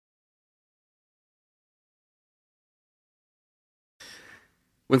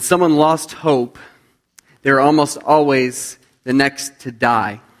When someone lost hope, they're almost always the next to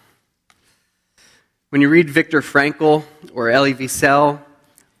die. When you read Viktor Frankl or Elie Wiesel,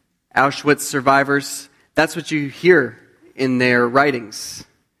 Auschwitz survivors, that's what you hear in their writings.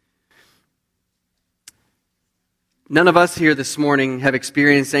 None of us here this morning have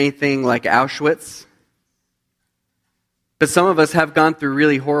experienced anything like Auschwitz, but some of us have gone through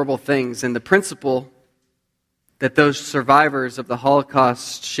really horrible things, and the principle that those survivors of the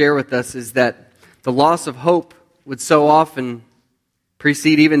Holocaust share with us is that the loss of hope would so often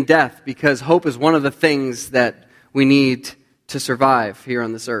precede even death, because hope is one of the things that we need to survive here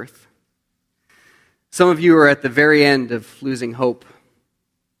on this earth. Some of you are at the very end of losing hope,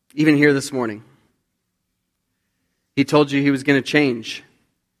 even here this morning. He told you he was going to change,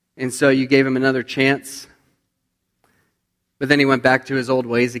 and so you gave him another chance, but then he went back to his old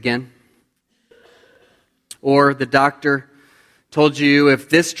ways again. Or the doctor told you, if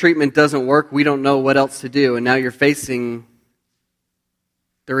this treatment doesn't work, we don't know what else to do. And now you're facing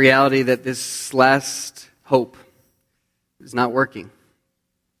the reality that this last hope is not working.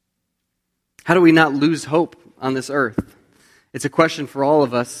 How do we not lose hope on this earth? It's a question for all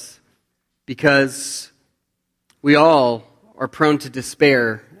of us, because we all are prone to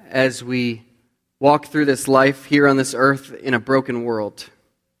despair as we walk through this life here on this earth in a broken world.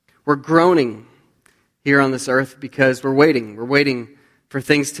 We're groaning here on this earth because we're waiting. We're waiting for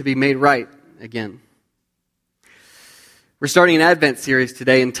things to be made right again. We're starting an Advent series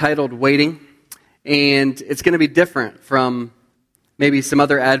today entitled Waiting, and it's going to be different from maybe some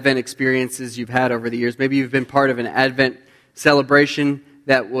other Advent experiences you've had over the years. Maybe you've been part of an Advent celebration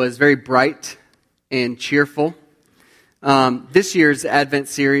that was very bright and cheerful. This year's Advent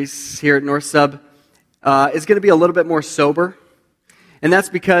series here at North Sub is going to be a little bit more sober, and that's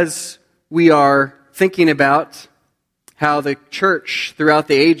because we are thinking about how the church throughout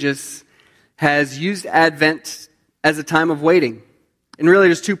the ages has used Advent as a time of waiting. And really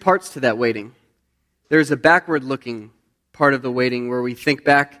there's two parts to that waiting. There's a backward-looking part of the waiting where we think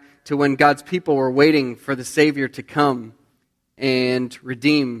back to when God's people were waiting for the Savior to come and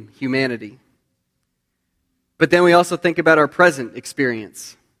redeem humanity. But then we also think about our present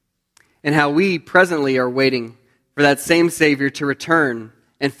experience and how we presently are waiting for that same Savior to return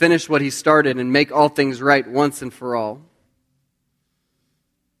and finish what he started and make all things right once and for all.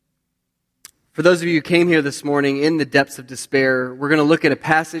 For those of you who came here this morning in the depths of despair, we're going to look at a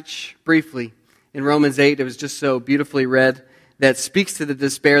passage briefly in Romans 8. It was just so beautifully read, that speaks to the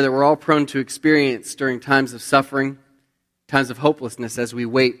despair that we're all prone to experience during times of suffering, times of hopelessness as we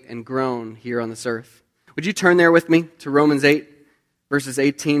wait and groan here on this earth. Would you turn there with me to Romans 8, verses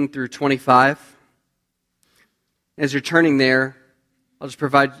 18 through 25? As you're turning there, I'll just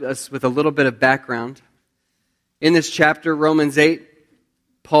provide us with a little bit of background. In this chapter, Romans 8,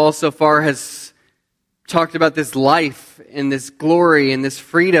 Paul so far has talked about this life and this glory and this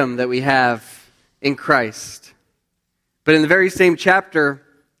freedom that we have in Christ. But in the very same chapter,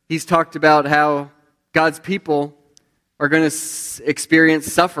 he's talked about how God's people are going to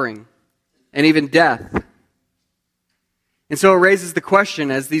experience suffering and even death. And so it raises the question,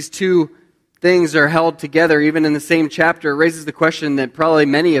 as these two things are held together, even in the same chapter, it raises the question that probably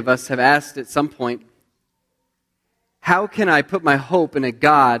many of us have asked at some point: how can I put my hope in a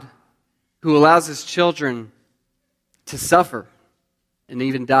God who allows his children to suffer and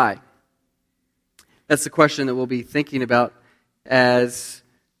even die? That's the question that we'll be thinking about as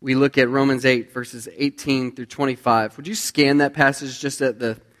we look at Romans 8, verses 18 through 25. Would you scan that passage just at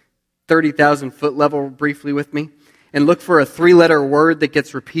the 30,000 foot level briefly with me? And look for a three-letter word that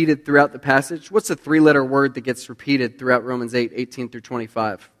gets repeated throughout the passage. What's a three-letter word that gets repeated throughout Romans 8, 18 through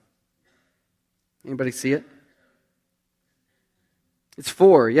 25? Anybody see it? It's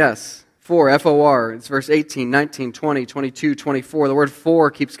for, yes. For, F-O-R. It's verse 18, 19, 20, 22, 24. The word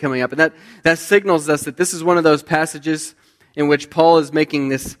for keeps coming up. And that signals us that this is one of those passages in which Paul is making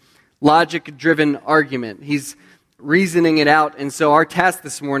this logic-driven argument. He's reasoning it out. And so our task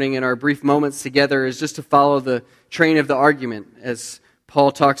this morning in our brief moments together is just to follow the train of the argument as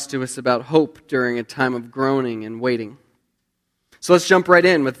Paul talks to us about hope during a time of groaning and waiting. So let's jump right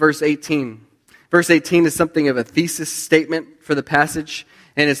in with verse 18. Verse 18 is something of a thesis statement for the passage,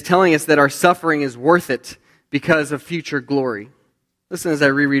 and it's telling us that our suffering is worth it because of future glory. Listen as I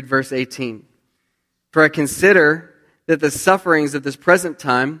reread verse 18. For I consider that the sufferings of this present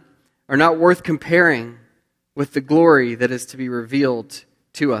time are not worth comparing with the glory that is to be revealed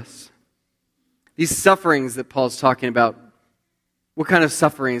to us. These sufferings that Paul's talking about, what kind of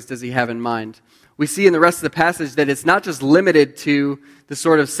sufferings does he have in mind? We see in the rest of the passage that it's not just limited to the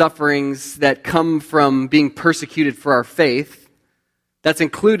sort of sufferings that come from being persecuted for our faith, That's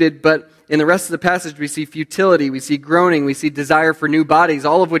included, but in the rest of the passage we see futility, we see groaning, we see desire for new bodies,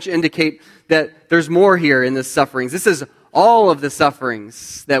 all of which indicate that there's more here in this sufferings. This is all of the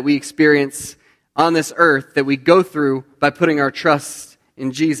sufferings that we experience on this earth that we go through by putting our trust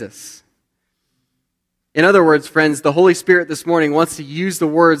in Jesus. In other words, friends, the Holy Spirit this morning wants to use the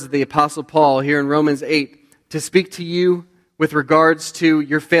words of the Apostle Paul here in Romans 8 to speak to you with regards to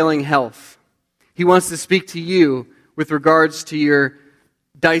your failing health. He wants to speak to you with regards to your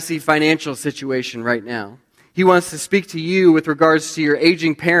dicey financial situation right now. He wants to speak to you with regards to your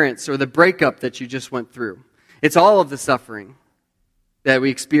aging parents or the breakup that you just went through. It's all of the suffering that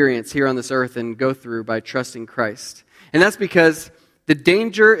we experience here on this earth and go through by trusting Christ. And that's because the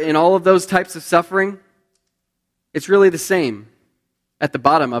danger in all of those types of suffering, it's really the same at the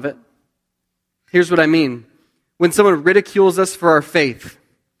bottom of it. Here's what I mean. When someone ridicules us for our faith,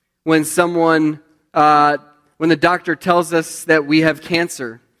 when the doctor tells us that we have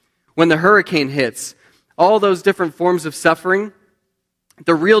cancer, when the hurricane hits, all those different forms of suffering,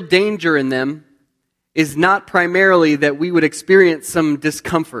 the real danger in them is not primarily that we would experience some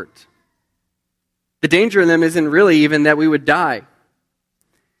discomfort. The danger in them isn't really even that we would die.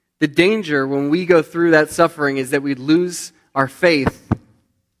 The danger when we go through that suffering is that we lose our faith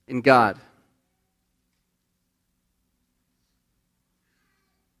in God.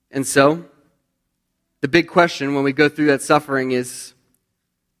 And so, the big question when we go through that suffering is,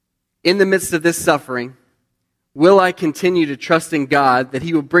 in the midst of this suffering, will I continue to trust in God that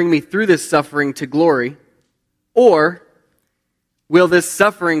He will bring me through this suffering to glory? Or will this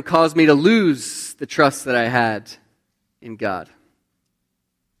suffering cause me to lose the trust that I had in God?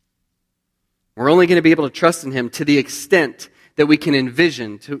 We're only going to be able to trust in Him to the extent that we can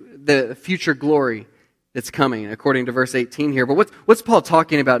envision to the future glory that's coming, according to verse 18 here. But what's Paul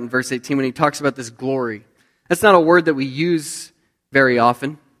talking about in verse 18 when he talks about this glory? That's not a word that we use very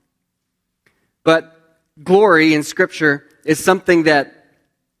often. But glory in Scripture is something that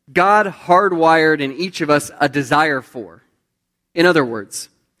God hardwired in each of us a desire for. In other words,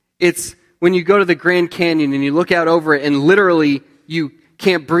 it's when you go to the Grand Canyon and you look out over it and literally you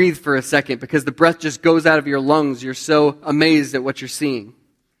can't breathe for a second because the breath just goes out of your lungs. You're so amazed at what you're seeing.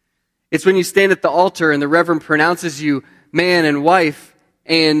 It's when you stand at the altar and the Reverend pronounces you man and wife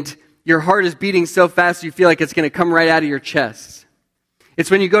and your heart is beating so fast you feel like it's going to come right out of your chest.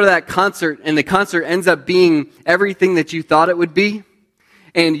 It's when you go to that concert and the concert ends up being everything that you thought it would be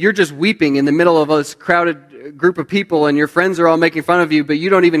and you're just weeping in the middle of this crowded group of people and your friends are all making fun of you, but you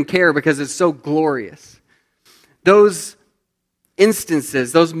don't even care because it's so glorious. Those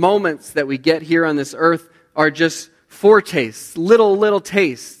instances, those moments that we get here on this earth are just foretastes, little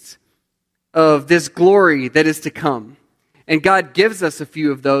tastes of this glory that is to come. And God gives us a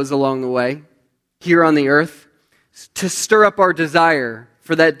few of those along the way here on the earth to stir up our desire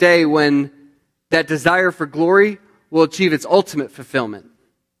for that day when that desire for glory will achieve its ultimate fulfillment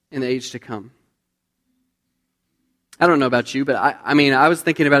in the age to come. I don't know about you, but I was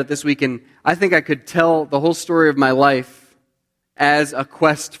thinking about it this week, and I think I could tell the whole story of my life as a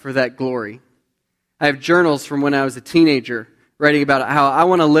quest for that glory. I have journals from when I was a teenager writing about how I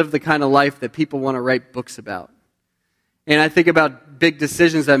want to live the kind of life that people want to write books about. And I think about big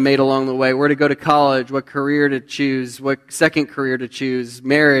decisions I made along the way, where to go to college, what career to choose, what second career to choose,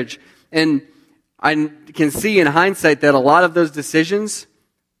 marriage. And I can see in hindsight that a lot of those decisions,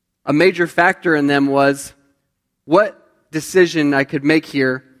 a major factor in them was what decision I could make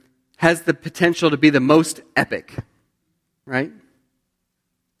here has the potential to be the most epic, right?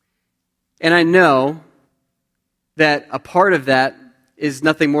 And I know that a part of that is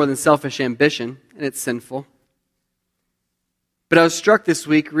nothing more than selfish ambition, and it's sinful. But I was struck this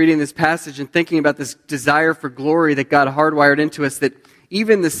week reading this passage and thinking about this desire for glory that God hardwired into us, that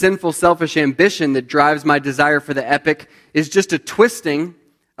even the sinful, selfish ambition that drives my desire for the epic is just a twisting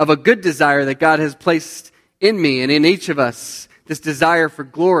of a good desire that God has placed in me and in each of us, this desire for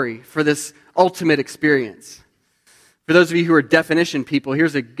glory, for this ultimate experience. For those of you who are definition people,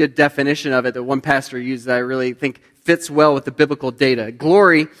 here's a good definition of it that one pastor used that I really think fits well with the biblical data.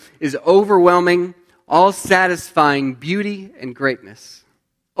 Glory is overwhelming, all-satisfying beauty and greatness.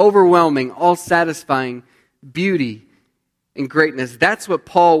 Overwhelming, all-satisfying beauty and greatness. That's what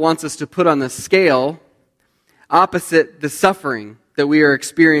Paul wants us to put on the scale opposite the suffering that we are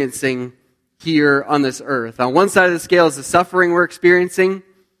experiencing here on this earth. On one side of the scale is the suffering we're experiencing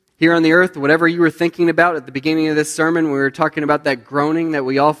here on the earth, whatever you were thinking about at the beginning of this sermon, we were talking about that groaning that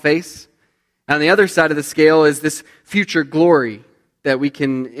we all face. And on the other side of the scale is this future glory that we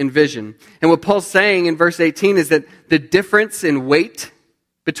can envision. And what Paul's saying in verse 18 is that the difference in weight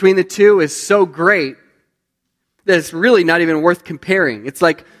between the two is so great that's really not even worth comparing. It's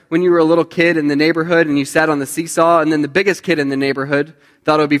like when you were a little kid in the neighborhood and you sat on the seesaw, and then the biggest kid in the neighborhood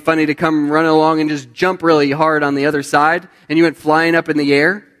thought it would be funny to come run along and just jump really hard on the other side, and you went flying up in the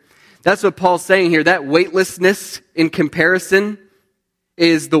air. That's what Paul's saying here. That weightlessness in comparison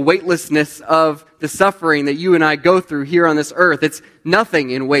is the weightlessness of the suffering that you and I go through here on this earth. It's nothing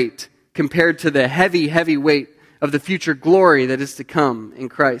in weight compared to the heavy, heavy weight of the future glory that is to come in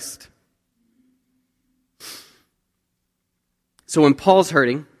Christ. So when Paul's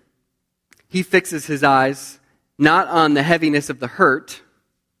hurting, he fixes his eyes not on the heaviness of the hurt,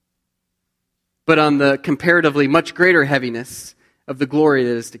 but on the comparatively much greater heaviness of the glory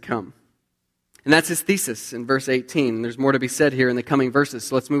that is to come. And that's his thesis in verse 18. There's more to be said here in the coming verses,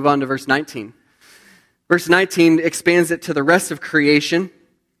 so let's move on to verse 19. Verse 19 expands it to the rest of creation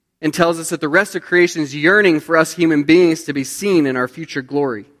and tells us that the rest of creation is yearning for us human beings to be seen in our future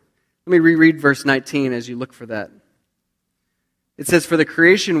glory. Let me reread verse 19 as you look for that. It says, "For the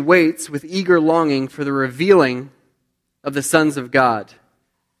creation waits with eager longing for the revealing of the sons of God."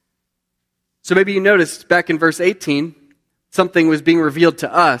 So maybe you noticed back in verse 18, something was being revealed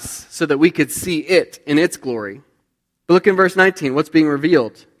to us so that we could see it in its glory. But look in verse 19, what's being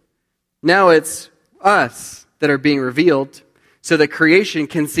revealed? Now it's us that are being revealed so that creation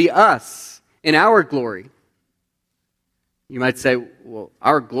can see us in our glory. You might say, well,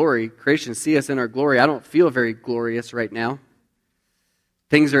 our glory, creation see us in our glory. I don't feel very glorious right now.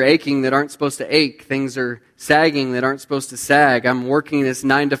 Things are aching that aren't supposed to ache. Things are sagging that aren't supposed to sag. I'm working this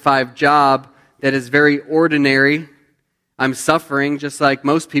 9-to-5 job that is very ordinary. I'm suffering just like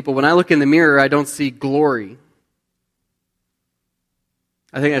most people. When I look in the mirror, I don't see glory.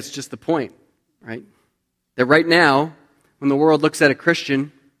 I think that's just the point, right? That right now, when the world looks at a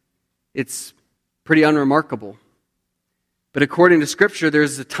Christian, it's pretty unremarkable. But according to Scripture,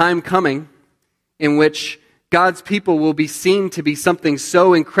 there's a time coming in which God's people will be seen to be something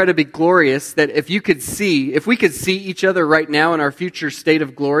so incredibly glorious that if we could see each other right now in our future state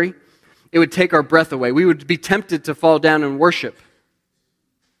of glory, it would take our breath away. We would be tempted to fall down and worship.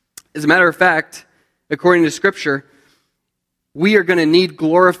 As a matter of fact, according to Scripture, we are going to need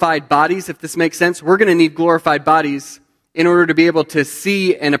glorified bodies, if this makes sense. We're going to need glorified bodies in order to be able to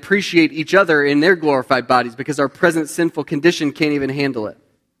see and appreciate each other in their glorified bodies, because our present sinful condition can't even handle it.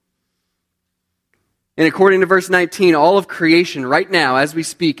 And according to verse 19, all of creation right now, as we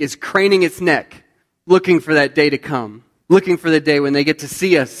speak, is craning its neck, looking for that day to come, looking for the day when they get to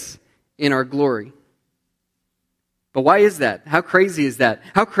see us in our glory. But why is that? How crazy is that?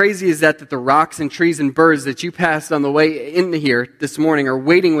 How crazy is that the rocks and trees and birds that you passed on the way in here this morning are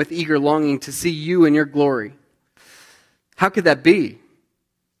waiting with eager longing to see you in your glory? How could that be?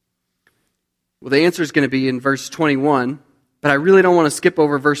 Well, the answer is going to be in verse 21. But I really don't want to skip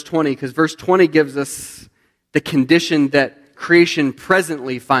over verse 20, because verse 20 gives us the condition that creation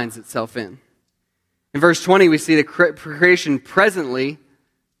presently finds itself in. In verse 20, we see that creation presently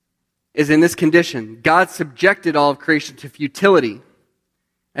is in this condition. God subjected all of creation to futility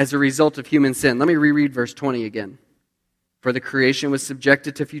as a result of human sin. Let me reread verse 20 again. For the creation was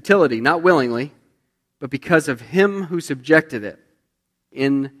subjected to futility, not willingly, but because of him who subjected it,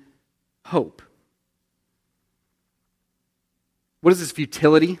 in hope. What is this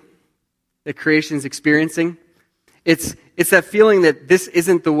futility that creation is experiencing? It's that feeling that this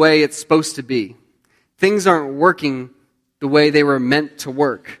isn't the way it's supposed to be. Things aren't working the way they were meant to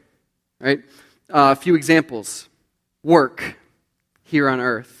work. Right? A few examples. Work here on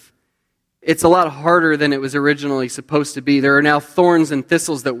earth. It's a lot harder than it was originally supposed to be. There are now thorns and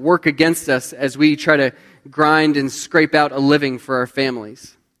thistles that work against us as we try to grind and scrape out a living for our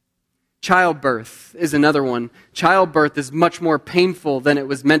families. Childbirth is another one. Childbirth is much more painful than it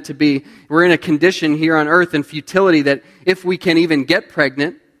was meant to be. We're in a condition here on earth in futility that if we can even get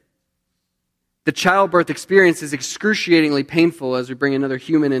pregnant, the childbirth experience is excruciatingly painful as we bring another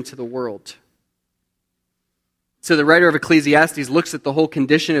human into the world. So the writer of Ecclesiastes looks at the whole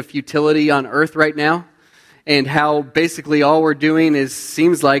condition of futility on earth right now, and how basically all we're doing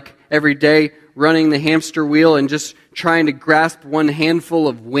seems like every day running the hamster wheel and just trying to grasp one handful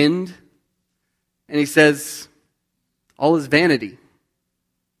of wind. And he says, all is vanity.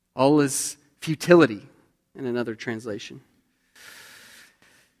 All is futility, in another translation.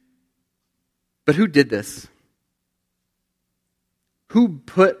 But who did this? Who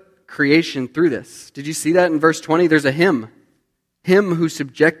put creation through this? Did you see that in verse 20? There's a him. Him who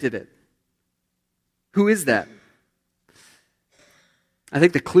subjected it. Who is that? I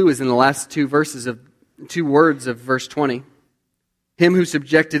think the clue is in the last two words of verse 20. Him who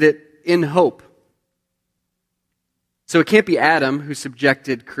subjected it in hope. So it can't be Adam who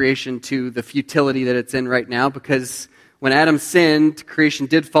subjected creation to the futility that it's in right now, because when Adam sinned, creation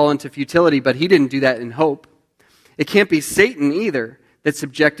did fall into futility, but he didn't do that in hope. It can't be Satan either that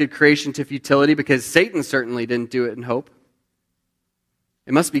subjected creation to futility, because Satan certainly didn't do it in hope.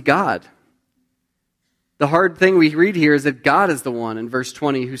 It must be God. The hard thing we read here is that God is the one in verse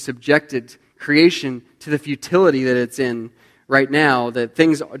 20 who subjected creation to the futility that it's in right now, that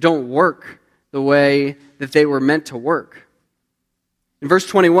things don't work the way that they were meant to work. In verse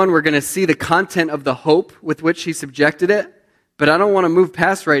 21, we're going to see the content of the hope with which he subjected it, but I don't want to move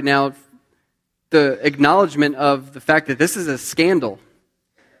past right now the acknowledgement of the fact that this is a scandal,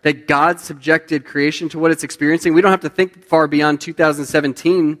 that God subjected creation to what it's experiencing. We don't have to think far beyond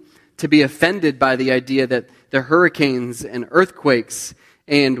 2017 to be offended by the idea that the hurricanes and earthquakes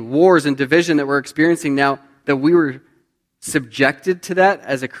and wars and division that we're experiencing now, that we were subjected to that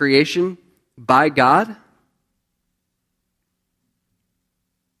as a creation by God.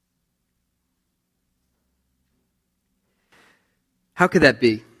 How could that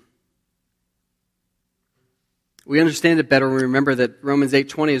be? We understand it better when we remember that Romans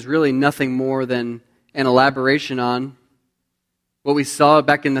 8:20 is really nothing more than an elaboration on what we saw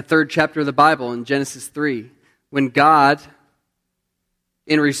back in the 3rd chapter of the Bible in Genesis 3, when God,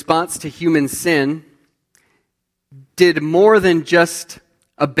 in response to human sin, did more than just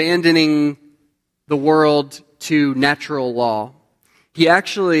abandoning the world to natural law. He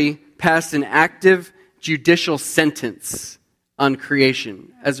actually passed an active judicial sentence on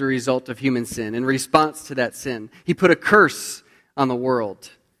creation as a result of human sin. In response to that sin, he put a curse on the world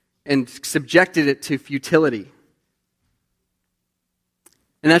and subjected it to futility.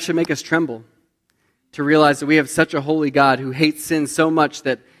 And that should make us tremble to realize that we have such a holy God who hates sin so much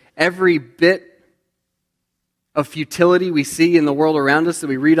that every bit of futility we see in the world around us that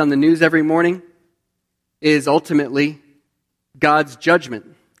we read on the news every morning is ultimately God's judgment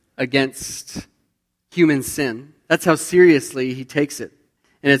against human sin. That's how seriously he takes it.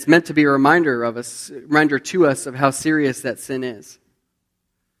 And it's meant to be a reminder to us of how serious that sin is.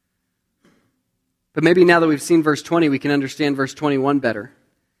 But maybe now that we've seen verse 20, we can understand verse 21 better.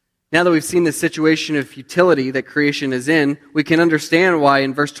 Now that we've seen the situation of futility that creation is in, we can understand why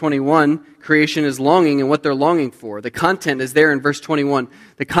in verse 21 creation is longing and what they're longing for. The content is there in verse 21.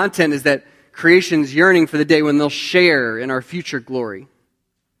 The content is that creation's yearning for the day when they'll share in our future glory.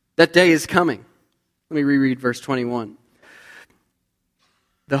 That day is coming. Let me reread verse 21.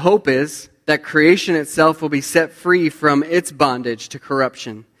 The hope is that creation itself will be set free from its bondage to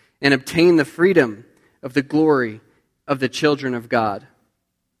corruption and obtain the freedom of the glory of the children of God.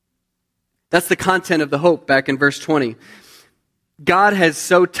 That's the content of the hope back in verse 20. God has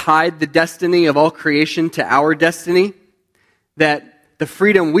so tied the destiny of all creation to our destiny that the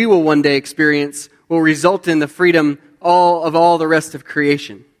freedom we will one day experience will result in the freedom of all the rest of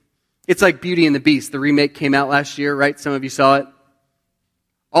creation. It's like Beauty and the Beast. The remake came out last year, right? Some of you saw it.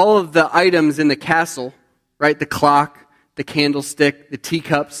 All of the items in the castle, right? The clock, the candlestick, the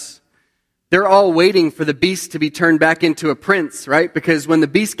teacups, they're all waiting for the beast to be turned back into a prince, right? Because when the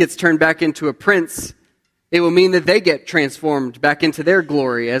beast gets turned back into a prince, it will mean that they get transformed back into their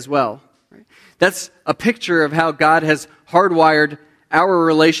glory as well. Right? That's a picture of how God has hardwired our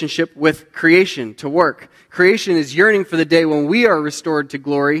relationship with creation to work. Creation is yearning for the day when we are restored to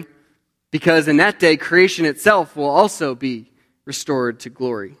glory, because in that day, creation itself will also be restored to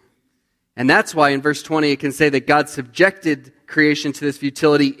glory. And that's why in verse 20 it can say that God subjected creation to this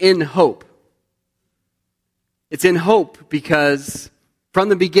futility in hope. It's in hope because from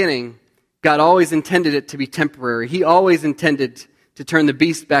the beginning, God always intended it to be temporary. He always intended to turn the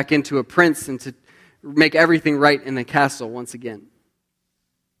beast back into a prince and to make everything right in the castle once again.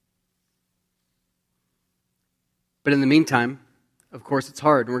 But in the meantime, of course, it's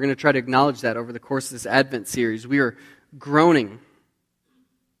hard. And we're going to try to acknowledge that over the course of this Advent series. We are groaning.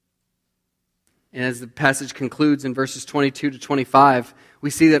 And as the passage concludes in verses 22 to 25, we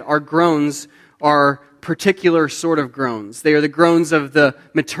see that our groans are particular sort of groans. They are the groans of the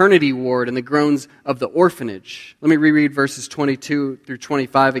maternity ward and the groans of the orphanage. Let me reread verses 22 through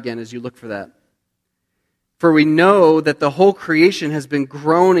 25 again as you look for that. For we know that the whole creation has been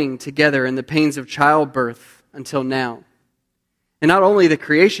groaning together in the pains of childbirth until now. And not only the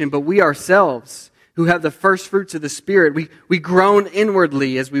creation, but we ourselves, who have the first fruits of the Spirit, we groan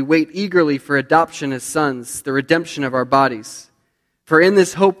inwardly as we wait eagerly for adoption as sons, the redemption of our bodies. For in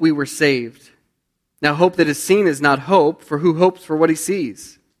this hope we were saved. Now hope that is seen is not hope, for who hopes for what he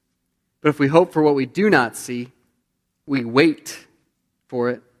sees? But if we hope for what we do not see, we wait for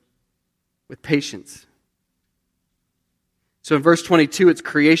it with patience. So in verse 22, it's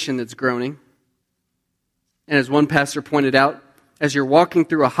creation that's groaning. And as one pastor pointed out, as you're walking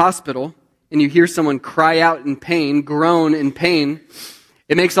through a hospital and you hear someone cry out in pain, groan in pain,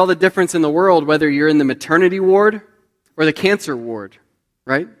 it makes all the difference in the world whether you're in the maternity ward or the cancer ward,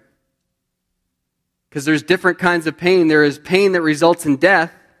 right? Because there's different kinds of pain. There is pain that results in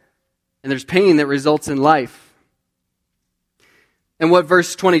death, and there's pain that results in life. And what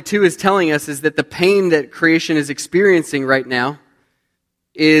verse 22 is telling us is that the pain that creation is experiencing right now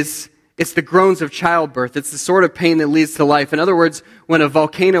it's the groans of childbirth. It's the sort of pain that leads to life. In other words, when a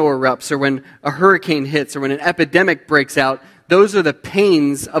volcano erupts or when a hurricane hits or when an epidemic breaks out, those are the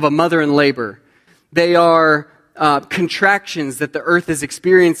pains of a mother in labor. They are contractions that the earth is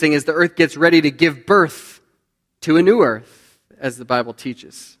experiencing as the earth gets ready to give birth to a new earth, as the Bible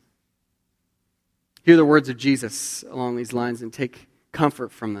teaches. Hear the words of Jesus along these lines and take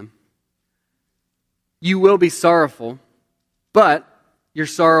comfort from them. You will be sorrowful, but your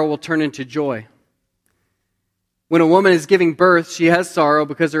sorrow will turn into joy. When a woman is giving birth, she has sorrow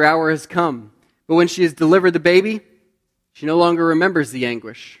because her hour has come. But when she has delivered the baby, she no longer remembers the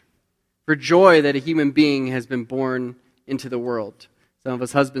anguish for joy that a human being has been born into the world. Some of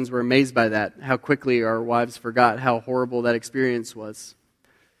us husbands were amazed by that, how quickly our wives forgot how horrible that experience was.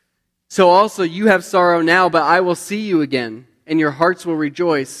 So also you have sorrow now, but I will see you again, and your hearts will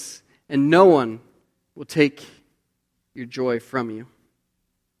rejoice, and no one will take your joy from you.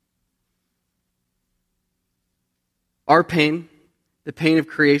 Our pain, the pain of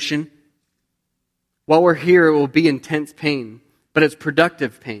creation, while we're here, it will be intense pain, but it's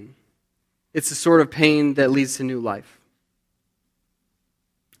productive pain. It's the sort of pain that leads to new life.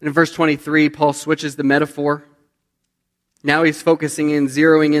 And in verse 23, Paul switches the metaphor. Now he's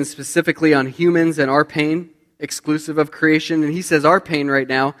zeroing in specifically on humans and our pain, exclusive of creation. And he says our pain right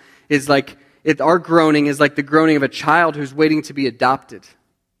now is our groaning is like the groaning of a child who's waiting to be adopted.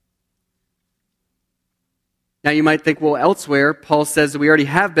 Now you might think, well, elsewhere, Paul says that we already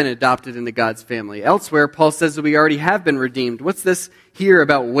have been adopted into God's family. Elsewhere, Paul says that we already have been redeemed. What's this here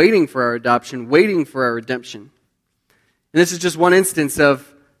about waiting for our adoption, waiting for our redemption? And this is just one instance of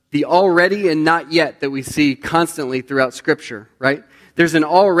the already and not yet that we see constantly throughout Scripture, right? There's an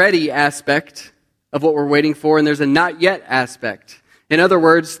already aspect of what we're waiting for, and there's a not yet aspect. In other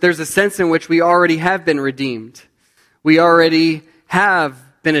words, there's a sense in which we already have been redeemed. We already have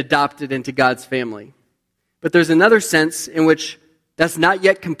been adopted into God's family. But there's another sense in which that's not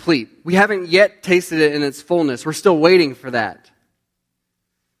yet complete. We haven't yet tasted it in its fullness. We're still waiting for that.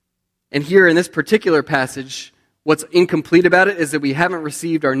 And here in this particular passage, what's incomplete about it is that we haven't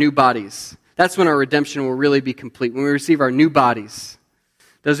received our new bodies. That's when our redemption will really be complete, when we receive our new bodies.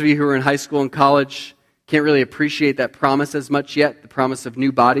 Those of you who are in high school and college can't really appreciate that promise as much yet, the promise of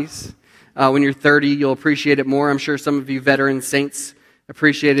new bodies. When you're 30, you'll appreciate it more. I'm sure some of you veteran saints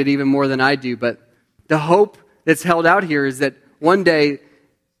appreciate it even more than I do, but the hope that's held out here is that one day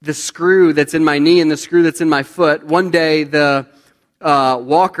the screw that's in my knee and the screw that's in my foot, one day the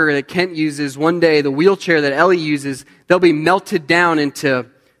walker that Kent uses, one day the wheelchair that Ellie uses, they'll be melted down into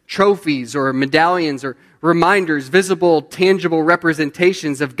trophies or medallions or reminders, visible, tangible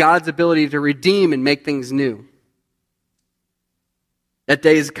representations of God's ability to redeem and make things new. That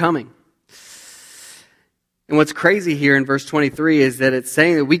day is coming. And what's crazy here in verse 23 is that it's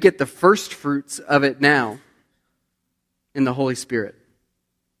saying that we get the first fruits of it now in the Holy Spirit.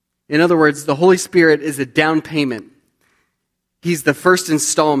 In other words, the Holy Spirit is a down payment. He's the first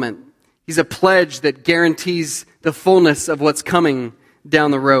installment. He's a pledge that guarantees the fullness of what's coming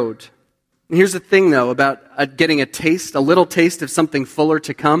down the road. And here's the thing, though, about getting a little taste of something fuller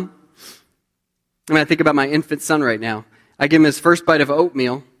to come. I think about my infant son right now. I give him his first bite of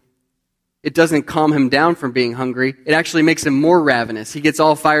oatmeal. It doesn't calm him down from being hungry. It actually makes him more ravenous. He gets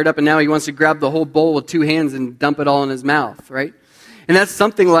all fired up and now he wants to grab the whole bowl with two hands and dump it all in his mouth, right? And that's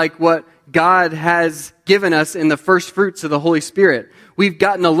something like what God has given us in the first fruits of the Holy Spirit. We've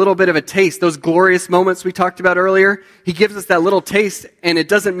gotten a little bit of a taste. Those glorious moments we talked about earlier, He gives us that little taste, and it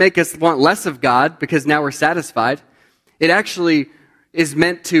doesn't make us want less of God because now we're satisfied. It actually is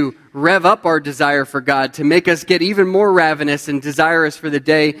meant to rev up our desire for God, to make us get even more ravenous and desirous for the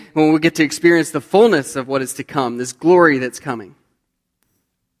day when we get to experience the fullness of what is to come, this glory that's coming.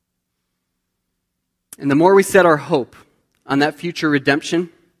 And the more we set our hope on that future redemption,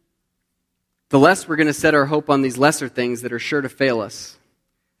 the less we're going to set our hope on these lesser things that are sure to fail us.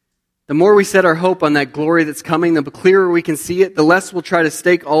 The more we set our hope on that glory that's coming, the clearer we can see it, the less we'll try to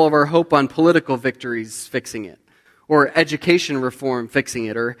stake all of our hope on political victories fixing it, or education reform fixing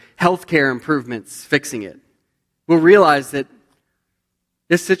it, or healthcare improvements fixing it. We'll realize that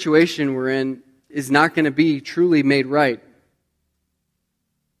this situation we're in is not going to be truly made right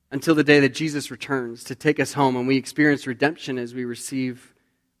until the day that Jesus returns to take us home and we experience redemption as we receive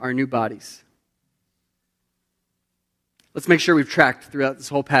our new bodies. Let's make sure we've tracked throughout this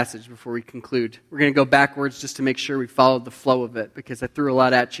whole passage before we conclude. We're going to go backwards just to make sure we followed the flow of it, because I threw a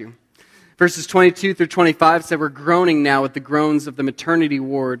lot at you. Verses 22 through 25 said we're groaning now with the groans of the maternity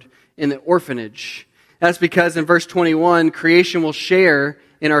ward in the orphanage. That's because in verse 21, creation will share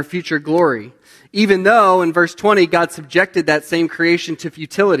in our future glory, even though in verse 20, God subjected that same creation to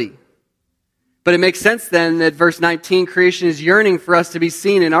futility. But it makes sense then that verse 19, creation is yearning for us to be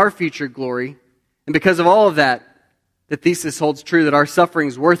seen in our future glory. And because of all of that, the thesis holds true that our suffering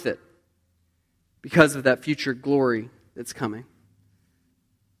is worth it because of that future glory that's coming.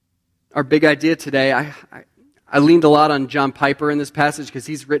 Our big idea today, I leaned a lot on John Piper in this passage because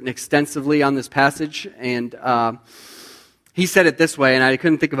he's written extensively on this passage, and he said it this way, and I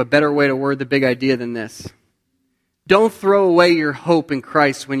couldn't think of a better way to word the big idea than this. Don't throw away your hope in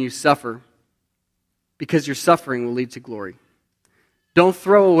Christ when you suffer, because your suffering will lead to glory. Don't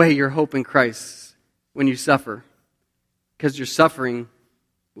throw away your hope in Christ when you suffer, because your suffering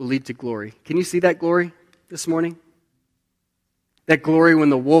will lead to glory. Can you see that glory this morning? That glory when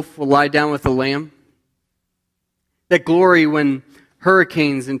the wolf will lie down with the lamb? That glory when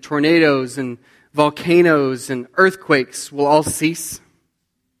hurricanes and tornadoes and volcanoes and earthquakes will all cease?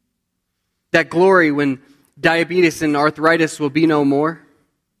 That glory when diabetes and arthritis will be no more?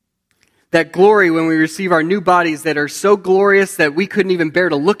 That glory when we receive our new bodies that are so glorious that we couldn't even bear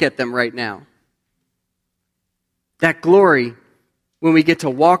to look at them right now? That glory when we get to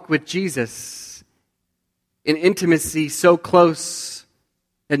walk with Jesus in intimacy so close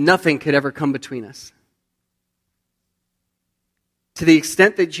that nothing could ever come between us. To the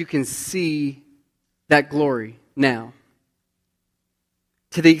extent that you can see that glory now,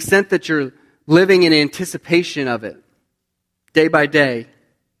 to the extent that you're living in anticipation of it day by day,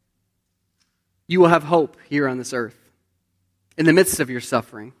 you will have hope here on this earth in the midst of your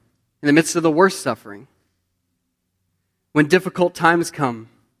suffering, in the midst of the worst suffering. When difficult times come,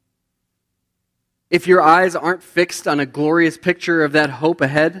 if your eyes aren't fixed on a glorious picture of that hope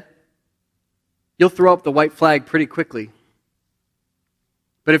ahead, you'll throw up the white flag pretty quickly.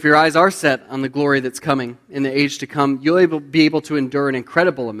 But if your eyes are set on the glory that's coming in the age to come, you'll be able to endure an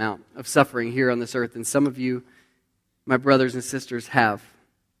incredible amount of suffering here on this earth. And some of you, my brothers and sisters, have.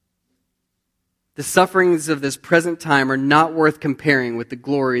 The sufferings of this present time are not worth comparing with the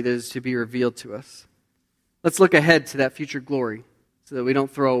glory that is to be revealed to us. Let's look ahead to that future glory so that we don't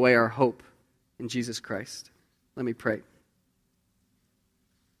throw away our hope in Jesus Christ. Let me pray.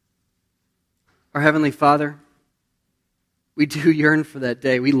 Our Heavenly Father, we do yearn for that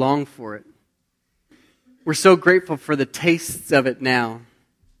day. We long for it. We're so grateful for the tastes of it now.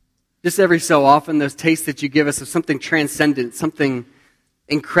 Just every so often, those tastes that you give us of something transcendent, something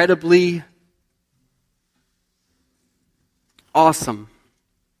incredibly awesome.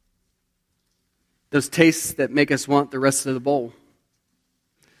 Those tastes that make us want the rest of the bowl.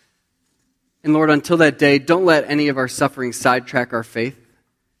 And Lord, until that day, don't let any of our suffering sidetrack our faith.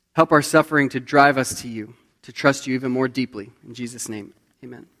 Help our suffering to drive us to you, to trust you even more deeply. In Jesus' name,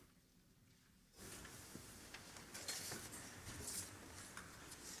 amen.